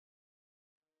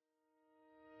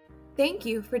Thank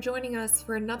you for joining us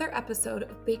for another episode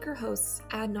of Baker Hosts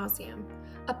Ad Nauseam,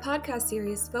 a podcast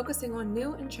series focusing on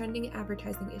new and trending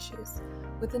advertising issues,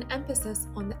 with an emphasis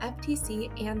on the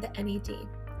FTC and the NAD.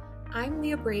 I'm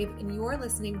Leah Brave, and you're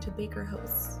listening to Baker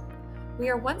Hosts. We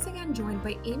are once again joined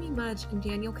by Amy Mudge and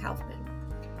Daniel Kaufman,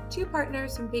 two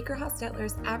partners from Baker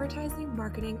Hostetler's advertising,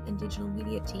 marketing, and digital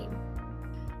media team.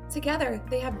 Together,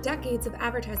 they have decades of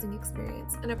advertising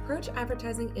experience and approach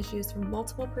advertising issues from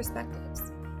multiple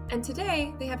perspectives. And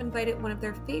today, they have invited one of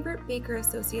their favorite Baker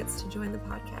associates to join the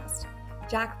podcast,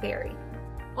 jferry.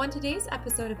 On today's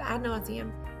episode of Ad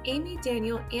Nauseam, Amy,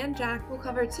 Daniel, and Jack will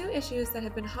cover two issues that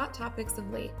have been hot topics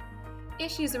of late: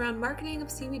 issues around marketing of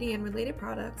CBD and related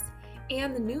products,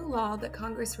 and the new law that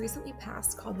Congress recently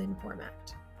passed called the Inform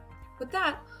Act. With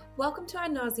that, welcome to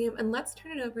Ad Nauseam, and let's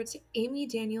turn it over to Amy,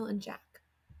 Daniel, and Jack.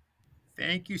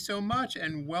 Thank you so much,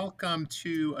 and welcome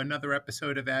to another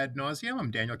episode of Ad Nauseam. I'm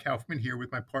Daniel Kaufman here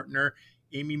with my partner,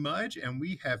 Amy Mudge, and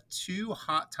we have two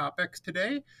hot topics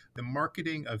today: the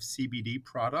marketing of CBD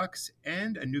products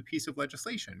and a new piece of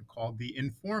legislation called the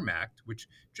Inform Act, which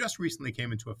just recently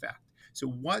came into effect. So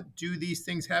what do these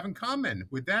things have in common?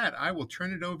 With that, I will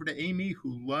turn it over to Amy,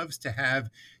 who loves to have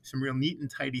some real neat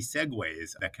and tidy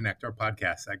segues that connect our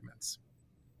podcast segments.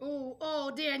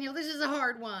 Oh, Daniel, this is a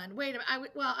hard one. Wait a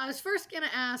minute. I was first going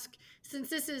to ask, since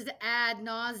this is ad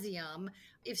nauseum,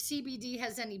 if CBD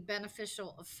has any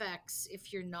beneficial effects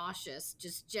if you're nauseous,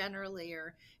 just generally,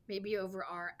 or maybe over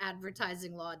our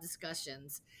advertising law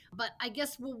discussions. But I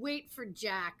guess we'll wait for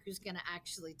Jack, who's going to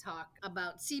actually talk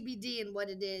about CBD and what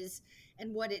it is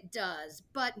and what it does.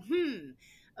 But,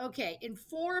 okay,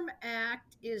 Inform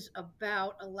Act is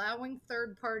about allowing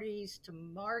third parties to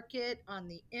market on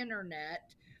the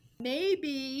internet.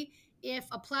 Maybe if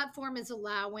a platform is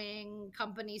allowing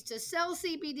companies to sell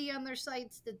CBD on their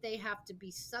sites, that they have to be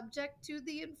subject to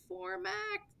the Inform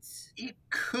Act? It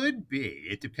could be.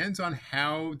 It depends on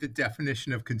how the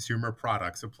definition of consumer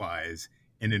products applies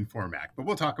in Inform Act, but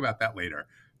we'll talk about that later.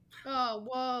 Oh,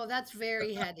 whoa, that's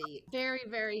very heady. Very,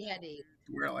 very heady.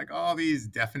 Where like all these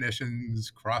definitions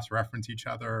cross-reference each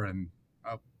other, and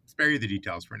I'll spare you the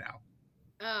details for now.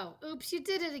 Oh, oops, you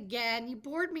did it again. You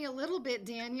bored me a little bit,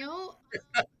 Daniel.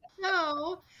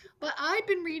 No, but I've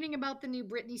been reading about the new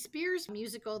Britney Spears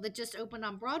musical that just opened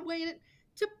on Broadway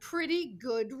to pretty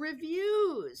good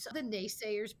reviews. The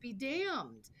naysayers be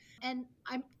damned. And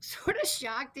I'm sort of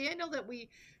shocked, Daniel, that we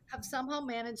have somehow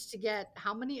managed to get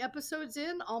how many episodes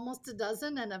in? Almost a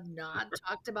dozen, and have not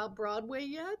talked about Broadway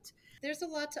yet. There's a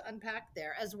lot to unpack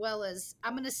there, as well as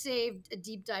I'm going to save a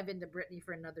deep dive into Britney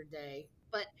for another day.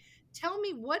 But tell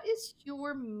me, what is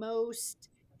your most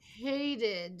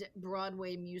hated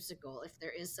Broadway musical, if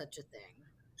there is such a thing?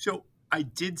 So I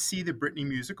did see the Britney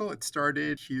musical. It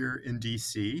started here in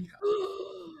DC.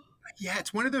 Yeah,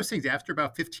 it's one of those things. After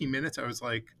about 15 minutes, I was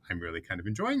like, I'm really kind of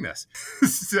enjoying this.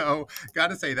 So,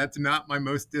 gotta say, that's not my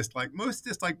most disliked. Most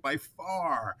disliked by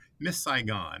far, Miss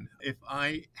Saigon. If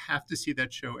I have to see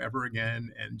that show ever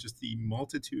again, and just the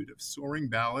multitude of soaring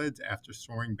ballads after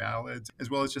soaring ballads,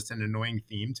 as well as just an annoying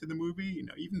theme to the movie,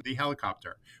 even the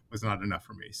helicopter was not enough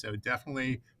for me. So,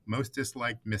 definitely most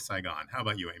disliked Miss Saigon. How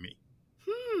about you, Amy?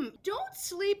 Don't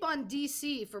sleep on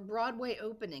DC for Broadway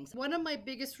openings. One of my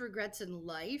biggest regrets in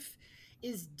life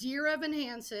is Dear Evan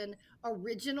Hansen,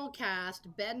 original cast,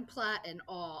 Ben Platt and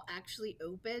all, actually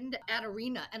opened at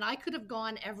Arena. And I could have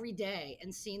gone every day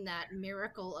and seen that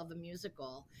miracle of a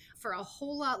musical for a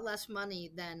whole lot less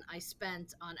money than I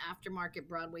spent on aftermarket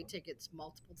Broadway tickets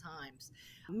multiple times.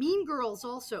 Mean Girls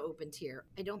also opened here.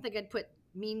 I don't think I'd put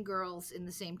Mean Girls in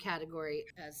the same category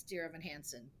as Dear Evan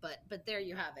Hansen, but there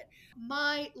you have it.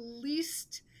 My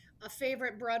least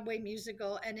favorite Broadway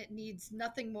musical, and it needs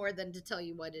nothing more than to tell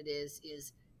you what it is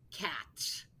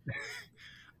Cats.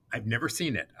 I've never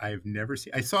seen it.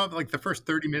 I saw like the first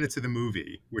 30 minutes of the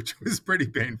movie, which was pretty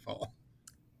painful.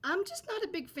 I'm just not a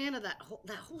big fan of that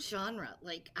whole genre.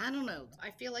 Like, I don't know.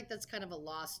 I feel like that's kind of a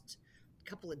lost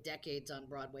couple of decades on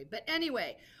Broadway. But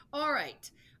anyway, all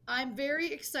right. I'm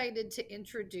very excited to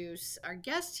introduce our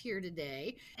guest here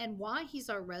today and why he's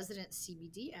our resident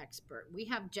CBD expert. We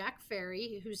have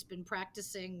jferry, who's been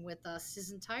practicing with us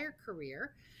his entire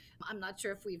career. I'm not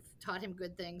sure if we've taught him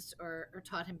good things or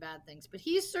taught him bad things, but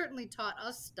he's certainly taught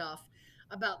us stuff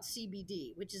about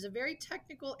CBD, which is a very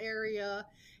technical area.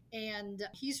 And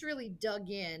he's really dug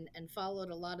in and followed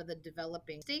a lot of the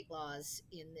developing state laws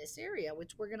in this area,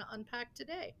 which we're going to unpack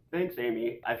today. Thanks,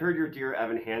 Amy. I've heard your Dear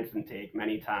Evan Hansen take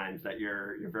many times that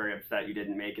you're very upset you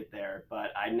didn't make it there,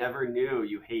 but I never knew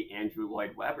you hate Andrew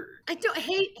Lloyd Webber. I don't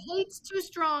hate's too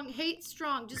strong. Hate's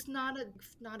strong. Just not a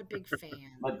big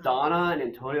fan. Madonna and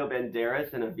Antonio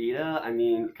Banderas and Evita. I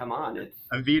mean, come on, it's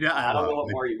Evita. I don't know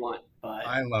what more you want, but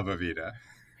I love Evita.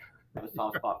 I have a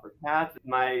soft spot for cats.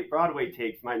 My Broadway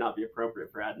takes might not be appropriate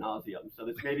for Ad Nauseam, so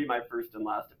this may be my first and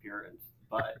last appearance,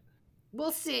 but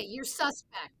we'll see. You're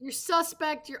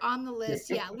suspect. You're on the list.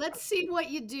 Yeah, let's see what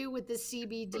you do with the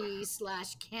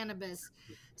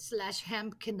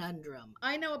CBD/cannabis/hemp conundrum.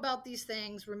 I know about these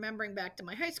things, remembering back to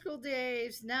my high school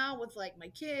days, now with like my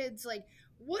kids, like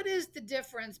what is the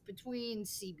difference between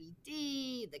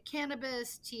CBD, the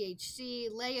cannabis, THC?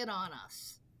 Lay it on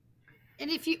us. And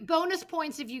if you bonus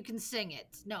points if you can sing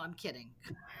it. No, I'm kidding.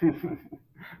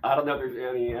 I don't know if there's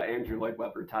any Andrew Lloyd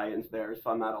Webber tie-ins there,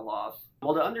 so I'm at a loss.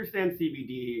 Well, to understand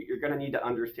CBD, you're going to need to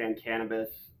understand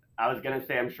cannabis. I was going to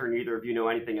say I'm sure neither of you know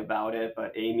anything about it,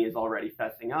 but Amy is already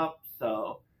fessing up,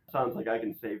 so sounds like I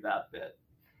can save that bit.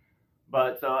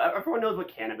 But so everyone knows what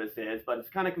cannabis is, but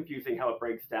it's kind of confusing how it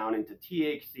breaks down into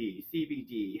THC,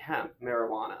 CBD, hemp,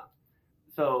 marijuana.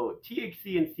 So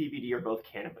THC and CBD are both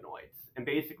cannabinoids, and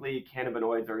basically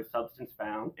cannabinoids are a substance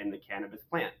found in the cannabis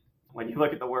plant. When you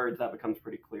look at the words, that becomes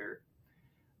pretty clear.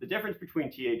 The difference between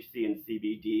THC and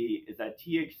CBD is that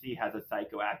THC has a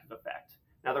psychoactive effect.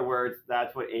 In other words,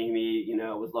 that's what Amy,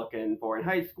 was looking for in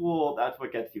high school. That's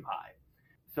what gets you high.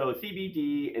 So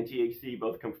CBD and THC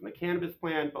both come from the cannabis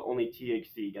plant, but only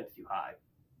THC gets you high.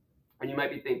 And you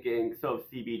might be thinking, so if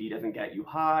CBD doesn't get you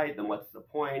high, then what's the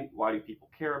point? Why do people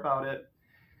care about it?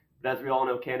 But as we all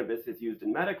know, cannabis is used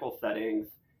in medical settings,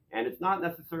 and it's not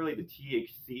necessarily the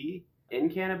THC in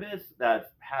cannabis that's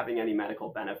having any medical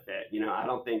benefit. I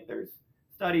don't think there's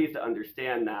studies to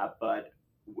understand that, but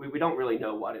we don't really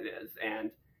know what it is.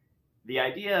 And the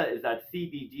idea is that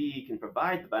CBD can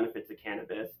provide the benefits of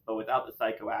cannabis, but without the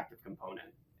psychoactive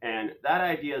component. And that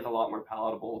idea is a lot more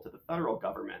palatable to the federal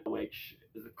government, which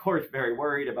is, of course, very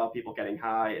worried about people getting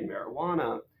high in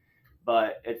marijuana,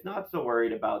 but it's not so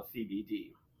worried about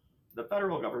CBD. The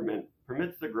federal government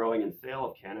permits the growing and sale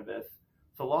of cannabis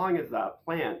so long as that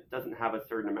plant doesn't have a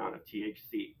certain amount of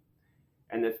THC.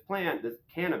 And this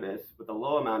cannabis with a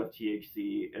low amount of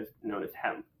THC is known as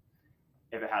hemp.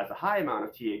 If it has a high amount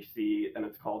of THC, then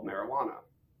it's called marijuana.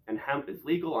 And hemp is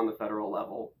legal on the federal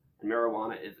level, and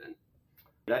marijuana isn't.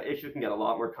 That issue can get a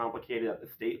lot more complicated at the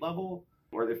state level,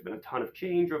 where there's been a ton of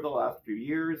change over the last few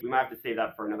years. We might have to save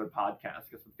that for another podcast,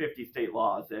 because with 50 state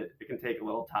laws, it can take a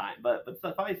little time. But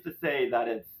suffice to say that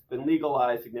it's been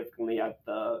legalized significantly at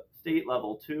the state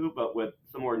level too, but with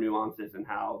some more nuances in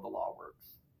how the law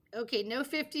works. Okay, no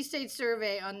 50 state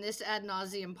survey on this Ad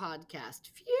Nauseam podcast.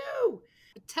 Phew!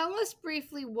 Tell us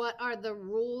briefly what are the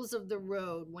rules of the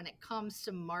road when it comes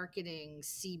to marketing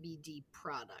CBD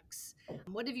products.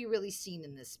 What have you really seen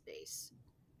in this space?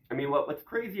 I mean, what's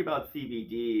crazy about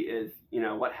CBD is,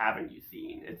 what haven't you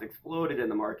seen? It's exploded in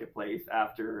the marketplace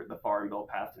after the Farm Bill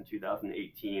passed in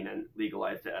 2018 and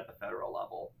legalized it at the federal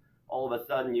level. All of a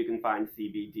sudden, you can find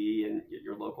CBD in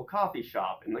your local coffee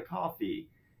shop, in the coffee,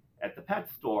 at the pet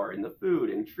store, in the food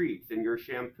and treats, in your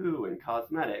shampoo and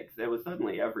cosmetics. It was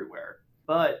suddenly everywhere.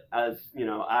 But as,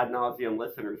 Ad Nauseam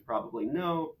listeners probably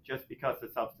know, just because the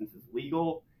substance is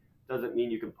legal doesn't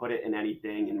mean you can put it in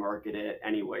anything and market it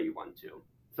any way you want to.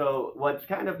 So what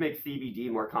kind of makes CBD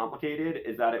more complicated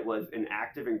is that it was an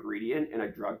active ingredient in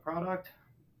a drug product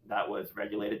that was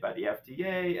regulated by the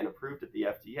FDA and approved at the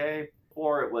FDA,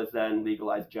 or it was then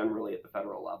legalized generally at the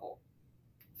federal level.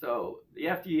 So the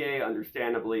FDA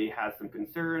understandably has some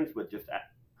concerns with just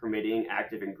permitting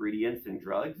active ingredients in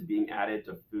drugs being added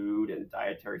to food and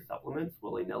dietary supplements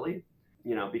willy-nilly.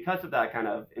 Because of that kind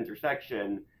of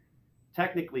intersection,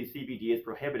 technically CBD is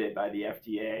prohibited by the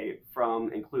FDA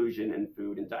from inclusion in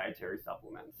food and dietary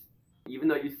supplements. Even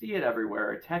though you see it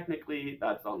everywhere, technically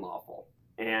that's unlawful.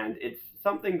 And it's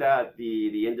something that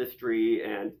the industry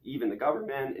and even the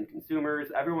government and consumers,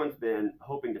 everyone's been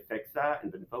hoping to fix that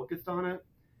and been focused on it.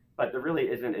 But there really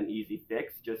isn't an easy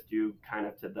fix, just due kind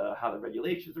of to how the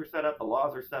regulations are set up, the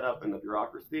laws are set up, and the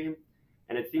bureaucracy.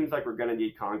 And it seems like we're going to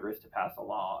need Congress to pass a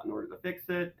law in order to fix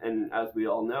it. And as we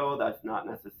all know, that's not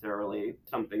necessarily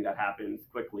something that happens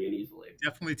quickly and easily.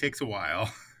 Definitely takes a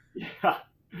while.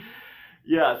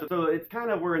 Yeah. So it's kind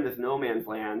of, we're in this no man's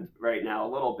land right now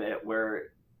a little bit,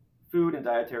 where food and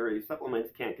dietary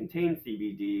supplements can't contain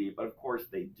CBD, but of course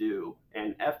they do.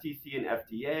 And FTC and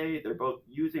FDA, they're both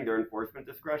using their enforcement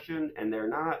discretion, and they're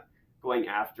not going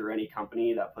after any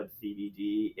company that puts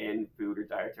CBD in food or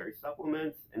dietary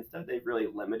supplements. Instead, they've really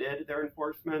limited their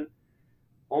enforcement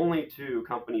only to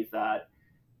companies that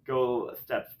go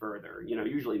steps further,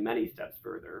 usually many steps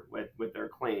further with their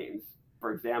claims.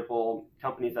 For example,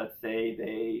 companies that say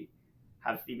they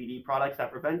have CBD products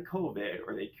that prevent COVID,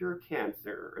 or they cure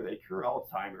cancer, or they cure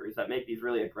Alzheimer's, that make these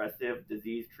really aggressive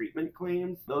disease treatment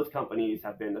claims, those companies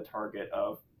have been the target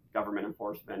of government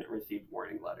enforcement and received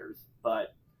warning letters.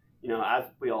 But, as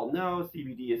we all know,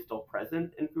 CBD is still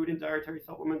present in food and dietary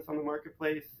supplements on the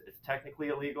marketplace. It's technically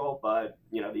illegal, but,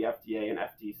 the FDA and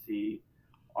FTC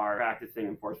are practicing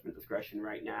enforcement discretion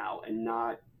right now and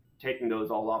not taking those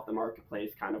all off the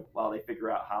marketplace kind of while they figure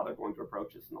out how they're going to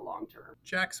approach this in the long term.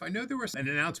 Jack, so I know there was an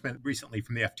announcement recently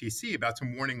from the FTC about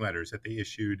some warning letters that they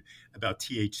issued about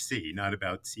THC, not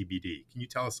about CBD. Can you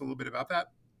tell us a little bit about that?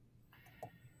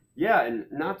 Yeah, and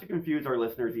not to confuse our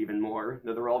listeners even more,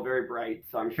 they're all very bright,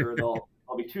 so I'm sure they'll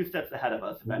be 2 steps ahead of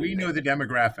us. We know the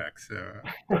demographics.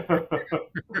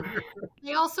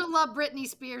 They also love Britney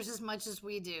Spears as much as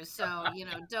we do, so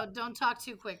don't talk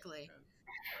too quickly.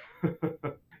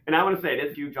 And I want to say it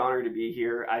is a huge honor to be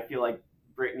here. I feel like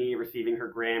Britney receiving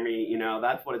her Grammy,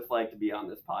 that's what it's like to be on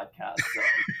this podcast.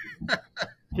 So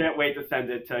can't wait to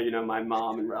send it to my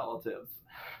mom and relatives.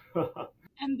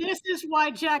 And this is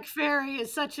why jferry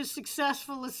is such a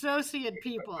successful associate,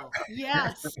 people.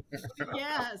 Yes.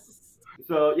 Yes.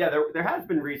 So yeah, there has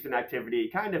been recent activity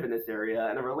kind of in this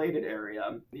area. In a related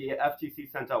area, the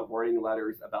FTC sent out warning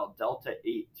letters about Delta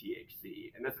 8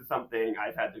 THC. And this is something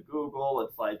I've had to Google.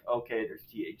 It's like, okay, there's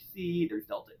THC, there's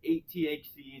Delta 8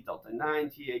 THC, Delta 9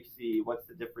 THC. What's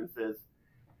the differences?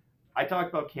 I talked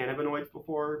about cannabinoids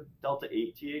before. Delta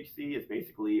 8 THC is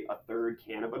basically a third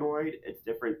cannabinoid. It's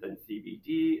different than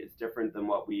CBD. It's different than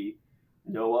what we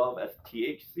know of as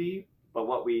THC. But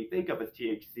what we think of as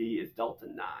THC is Delta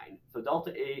 9. So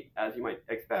Delta 8, as you might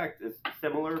expect, is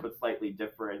similar but slightly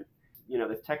different.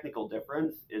 This technical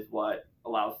difference is what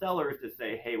allows sellers to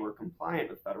say, hey, we're compliant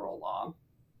with federal law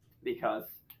because,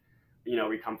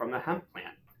 we come from the hemp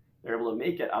plant. They're able to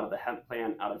make it out of the hemp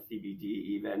plant, out of CBD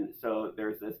even. So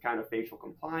there's this kind of facial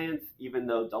compliance, even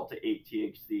though Delta 8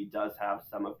 THC does have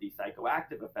some of the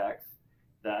psychoactive effects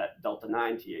that Delta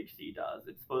 9 THC does.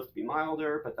 It's supposed to be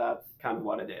milder, but that's kind of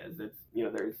what it is. It's,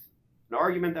 there's an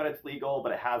argument that it's legal,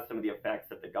 but it has some of the effects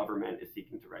that the government is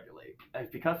seeking to regulate.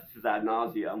 And because this is ad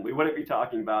nauseam, we wouldn't be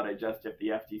talking about it just if the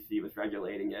FTC was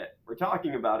regulating it. We're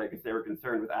talking about it because they were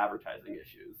concerned with advertising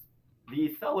issues.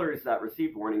 These sellers that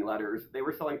received warning letters, they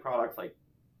were selling products like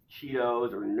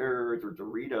Cheetos or Nerds or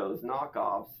Doritos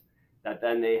knockoffs that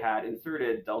then they had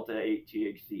inserted Delta 8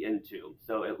 THC into.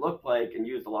 So it looked like and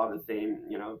used a lot of the same,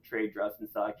 trade dress and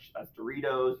such as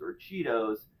Doritos or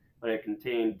Cheetos, but it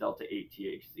contained Delta 8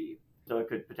 THC. So it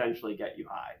could potentially get you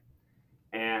high.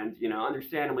 And,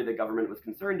 understandably, the government was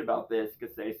concerned about this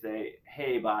because they say,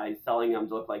 hey, by selling them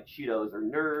to look like Cheetos or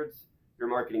Nerds, you're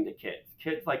marketing to kids.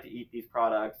 Kids like to eat these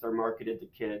products. They're marketed to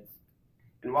kids.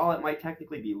 And while it might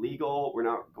technically be legal, we're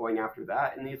not going after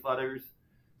that in these letters.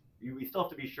 We still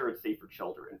have to be sure it's safe for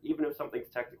children. Even if something's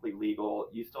technically legal,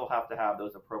 you still have to have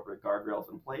those appropriate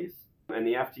guardrails in place. And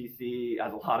the FTC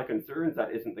has a lot of concerns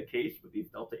that isn't the case with these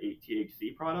Delta 8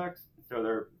 THC products. So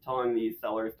they're telling these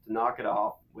sellers to knock it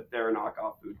off with their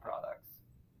knockoff food products.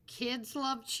 Kids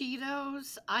love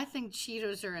Cheetos. I think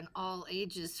Cheetos are an all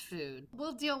ages food.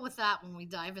 We'll deal with that when we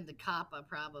dive into COPPA,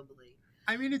 probably.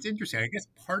 I mean, it's interesting. I guess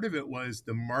part of it was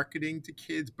the marketing to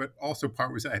kids, but also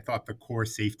part was, I thought, the core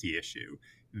safety issue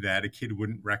that a kid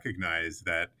wouldn't recognize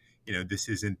that, this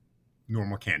isn't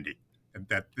normal candy,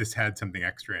 that this had something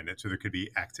extra in it. So there could be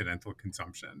accidental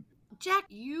consumption. Jack,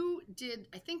 you did,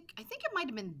 I think it might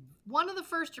have been one of the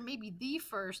first or maybe the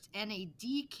first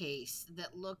NAD case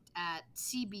that looked at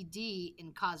CBD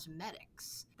in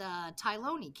cosmetics, the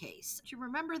Tylone case. Do you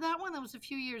remember that one? That was a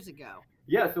few years ago.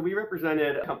 Yeah, so we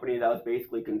represented a company that was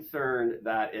basically concerned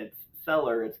that its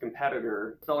seller, its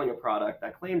competitor, selling a product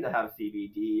that claimed to have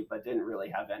CBD but didn't really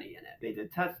have any in it. They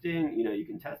did testing, you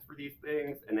can test for these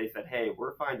things, and they said, hey,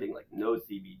 we're finding like no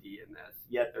CBD in this.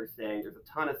 Yet they're saying there's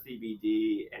a ton of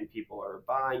CBD and people are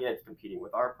buying it, it's competing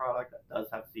with our product that does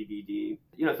have CBD.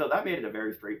 So that made it a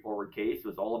very straightforward case. It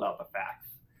was all about the facts.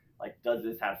 Like, does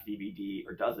this have CBD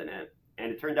or doesn't it?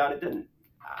 And it turned out it didn't.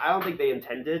 I don't think they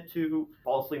intended to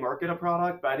falsely market a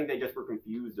product, but I think they just were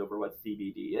confused over what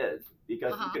CBD is.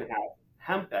 Because you can have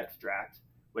hemp extract,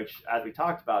 which, as we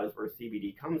talked about, is where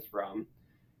CBD comes from.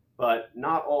 But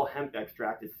not all hemp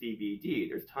extract is CBD.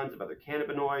 There's tons of other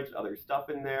cannabinoids, other stuff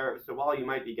in there. So while you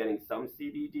might be getting some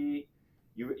CBD,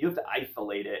 you have to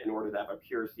isolate it in order to have a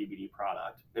pure CBD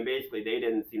product. And basically, they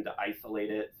didn't seem to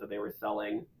isolate it, so they were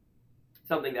selling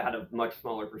something that had a much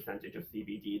smaller percentage of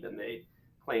CBD than they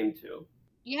claimed to.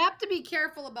 You have to be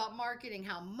careful about marketing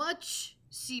how much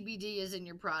CBD is in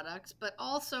your products, but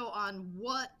also on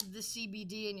what the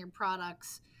CBD in your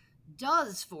products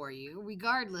does for you,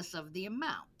 regardless of the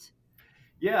amount.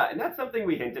 Yeah, and that's something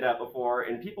we hinted at before,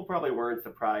 and people probably weren't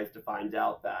surprised to find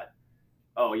out that,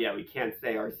 oh yeah, we can't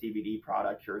say our CBD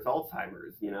product cures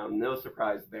Alzheimer's, no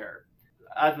surprise there.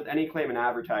 As with any claim in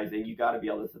advertising, you got to be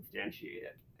able to substantiate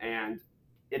it. And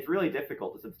it's really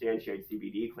difficult to substantiate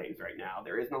CBD claims right now.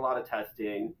 There isn't a lot of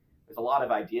testing. There's a lot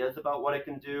of ideas about what it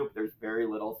can do, but there's very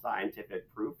little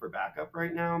scientific proof or backup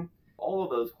right now. All of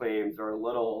those claims are a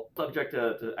little subject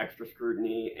to extra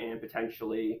scrutiny and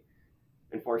potentially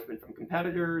enforcement from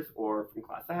competitors or from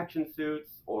class action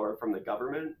suits or from the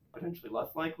government, potentially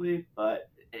less likely, but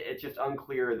it's just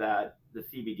unclear that the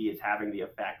CBD is having the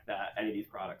effect that any of these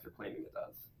products are claiming it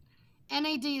does.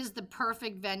 NAD is the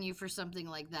perfect venue for something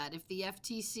like that. If the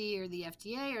FTC or the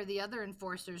FDA or the other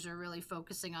enforcers are really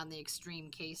focusing on the extreme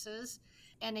cases,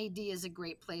 NAD is a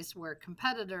great place where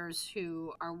competitors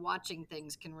who are watching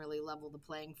things can really level the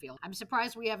playing field. I'm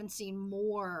surprised we haven't seen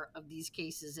more of these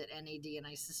cases at NAD, and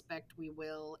I suspect we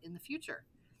will in the future.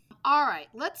 All right,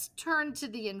 let's turn to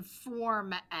the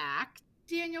Inform Act.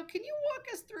 Daniel, can you walk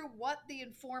us through what the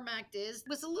Inform Act is? It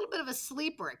was a little bit of a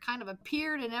sleeper. It kind of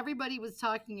appeared and everybody was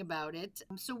talking about it.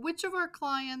 So which of our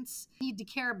clients need to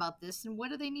care about this, and what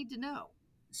do they need to know?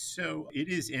 So it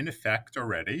is in effect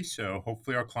already. So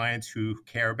hopefully our clients who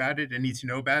care about it and need to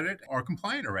know about it are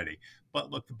compliant already.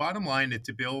 But look, the bottom line, it's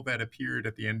a bill that appeared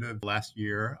at the end of last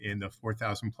year in the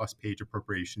 4,000 plus page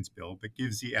appropriations bill that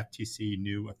gives the FTC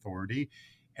new authority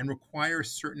and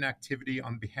requires certain activity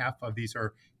on behalf of, these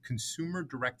are consumer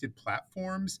directed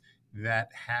platforms that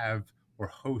have or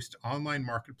host online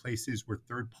marketplaces where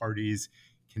third parties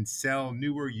can sell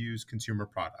new or used consumer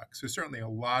products. So certainly a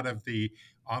lot of the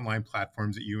online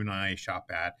platforms that you and I shop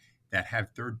at that have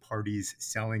third parties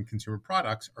selling consumer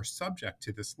products are subject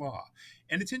to this law.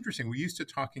 And it's interesting, we're used to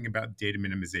talking about data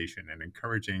minimization and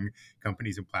encouraging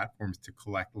companies and platforms to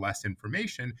collect less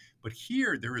information, but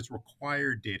here there is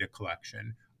required data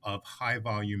collection of high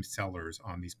volume sellers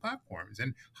on these platforms.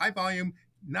 And high volume,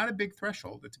 not a big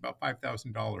threshold. It's about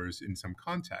 $5,000 in some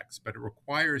contexts, but it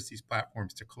requires these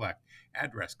platforms to collect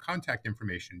address, contact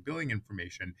information, billing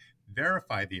information,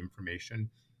 verify the information,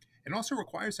 and also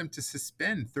requires them to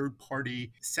suspend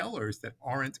third-party sellers that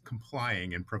aren't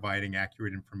complying and providing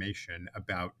accurate information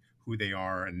about who they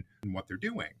are and what they're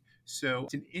doing. So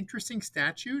it's an interesting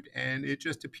statute, and it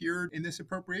just appeared in this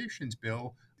appropriations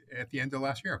bill at the end of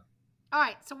last year. All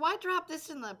right, so why drop this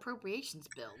in the appropriations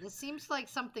bill? This seems like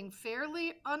something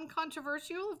fairly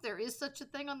uncontroversial, if there is such a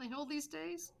thing on the Hill these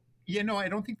days. Yeah, no, I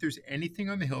don't think there's anything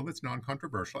on the Hill that's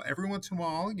non-controversial. Every once in a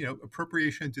while,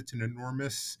 appropriations, it's an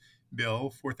enormous bill,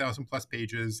 4,000 plus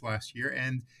pages last year,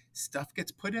 and stuff gets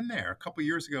put in there. A couple of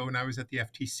years ago when I was at the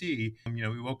FTC,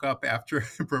 we woke up after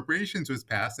appropriations was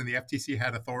passed and the FTC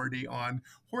had authority on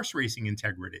horse racing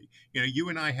integrity. You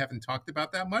and I haven't talked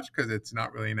about that much because it's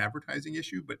not really an advertising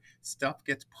issue, but stuff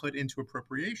gets put into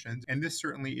appropriations, and this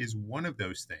certainly is one of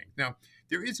those things. Now,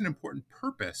 there is an important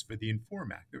purpose for the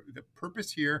Inform Act. The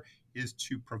purpose here is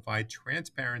to provide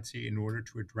transparency in order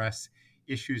to address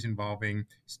issues involving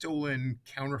stolen,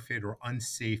 counterfeit, or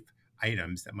unsafe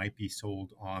items that might be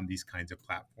sold on these kinds of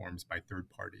platforms by third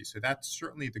parties. So that's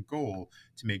certainly the goal,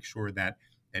 to make sure that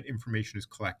information is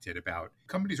collected about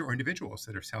companies or individuals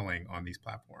that are selling on these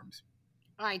platforms.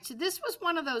 All right, so this was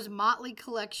one of those motley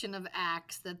collection of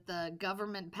acts that the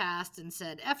government passed and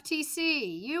said,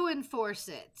 FTC, you enforce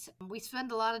it. We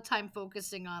spend a lot of time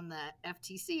focusing on the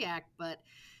FTC Act, but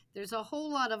there's a whole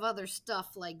lot of other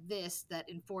stuff like this that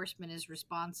enforcement is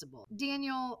responsible.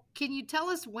 Daniel, can you tell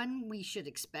us when we should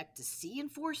expect to see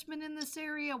enforcement in this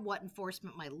area, what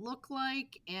enforcement might look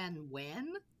like, and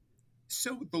when?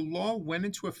 So the law went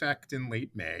into effect in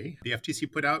late May. The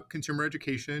FTC put out consumer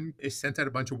education. It sent out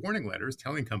a bunch of warning letters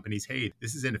telling companies, hey,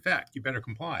 this is in effect. You better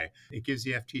comply. It gives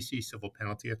the FTC civil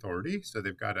penalty authority. So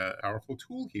they've got a powerful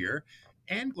tool here.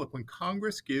 And look, when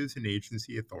Congress gives an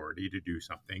agency authority to do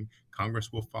something,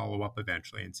 Congress will follow up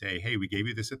eventually and say, hey, we gave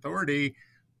you this authority.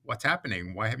 What's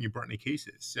happening? Why haven't you brought any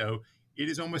cases? So it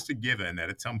is almost a given that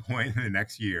at some point in the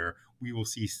next year, we will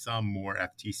see some more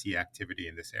FTC activity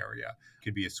in this area.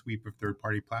 Could be a sweep of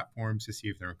third-party platforms to see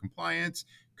if they're in compliance.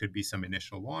 Could be some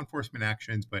initial law enforcement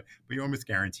actions, but you're almost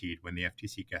guaranteed when the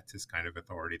FTC gets this kind of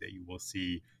authority that you will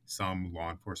see some law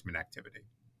enforcement activity.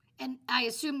 And I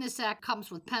assume this act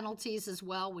comes with penalties as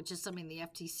well, which is something the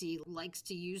FTC likes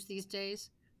to use these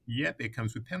days? Yep, it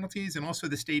comes with penalties, and also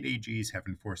the state AGs have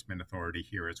enforcement authority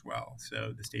here as well.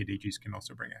 So the state AGs can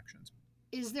also bring actions.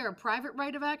 Is there a private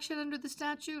right of action under the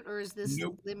statute, or is this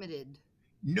Nope. limited?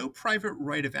 No private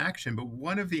right of action, but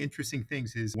one of the interesting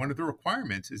things is one of the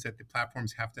requirements is that the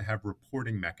platforms have to have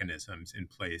reporting mechanisms in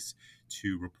place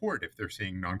to report if they're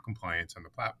seeing noncompliance on the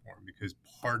platform, because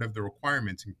part of the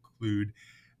requirements include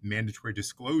mandatory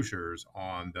disclosures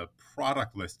on the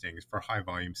product listings for high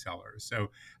volume sellers.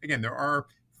 So again, there are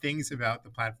things about the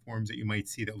platforms that you might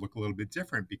see that look a little bit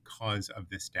different because of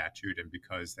this statute and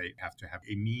because they have to have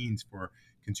a means for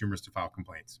consumers to file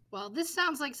complaints. Well, this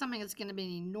sounds like something that's going to be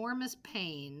an enormous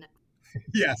pain.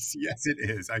 Yes, it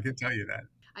is. I can tell you that.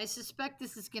 I suspect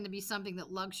this is going to be something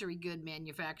that luxury good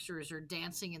manufacturers are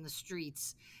dancing in the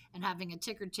streets and having a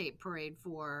ticker tape parade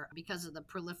for because of the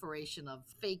proliferation of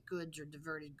fake goods or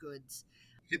diverted goods.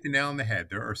 Hit the nail on the head.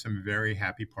 There are some very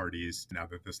happy parties now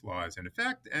that this law is in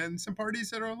effect, and some parties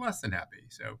that are less than happy.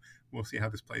 So we'll see how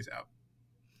this plays out.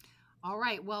 All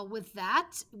right. Well, with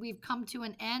that, we've come to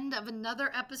an end of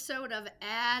another episode of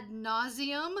Ad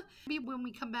Nauseam. When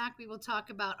we come back, we will talk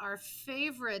about our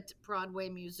favorite Broadway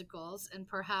musicals and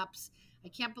perhaps, I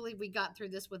can't believe we got through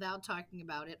this without talking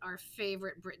about it, our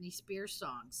favorite Britney Spears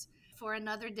songs. For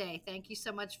another day, thank you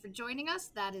so much for joining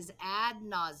us. That is Ad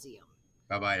Nauseam.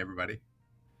 Bye-bye, everybody.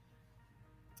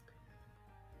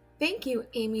 Thank you,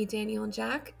 Amy, Daniel, and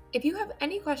Jack. If you have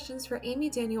any questions for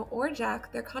Amy, Daniel, or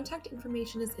Jack, their contact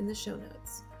information is in the show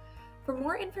notes. For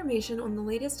more information on the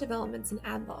latest developments in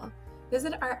ad law,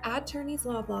 visit our Adttorneys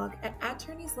Law blog at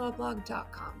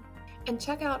adttorneyslawblog.com. And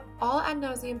check out all Ad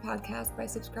Nauseam podcasts by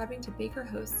subscribing to Baker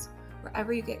Hosts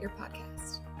wherever you get your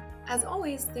podcast. As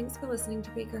always, thanks for listening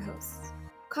to Baker Hosts.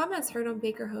 Comments heard on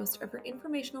Baker Host are for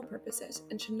informational purposes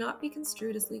and should not be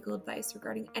construed as legal advice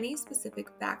regarding any specific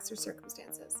facts or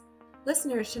circumstances.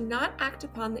 Listeners should not act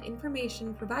upon the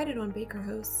information provided on Baker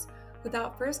Hosts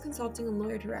without first consulting a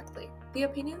lawyer directly. The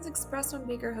opinions expressed on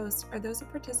Baker Hosts are those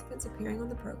of participants appearing on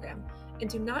the program and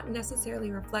do not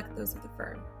necessarily reflect those of the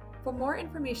firm. For more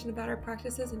information about our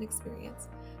practices and experience,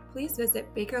 please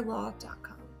visit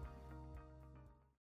bakerlaw.com.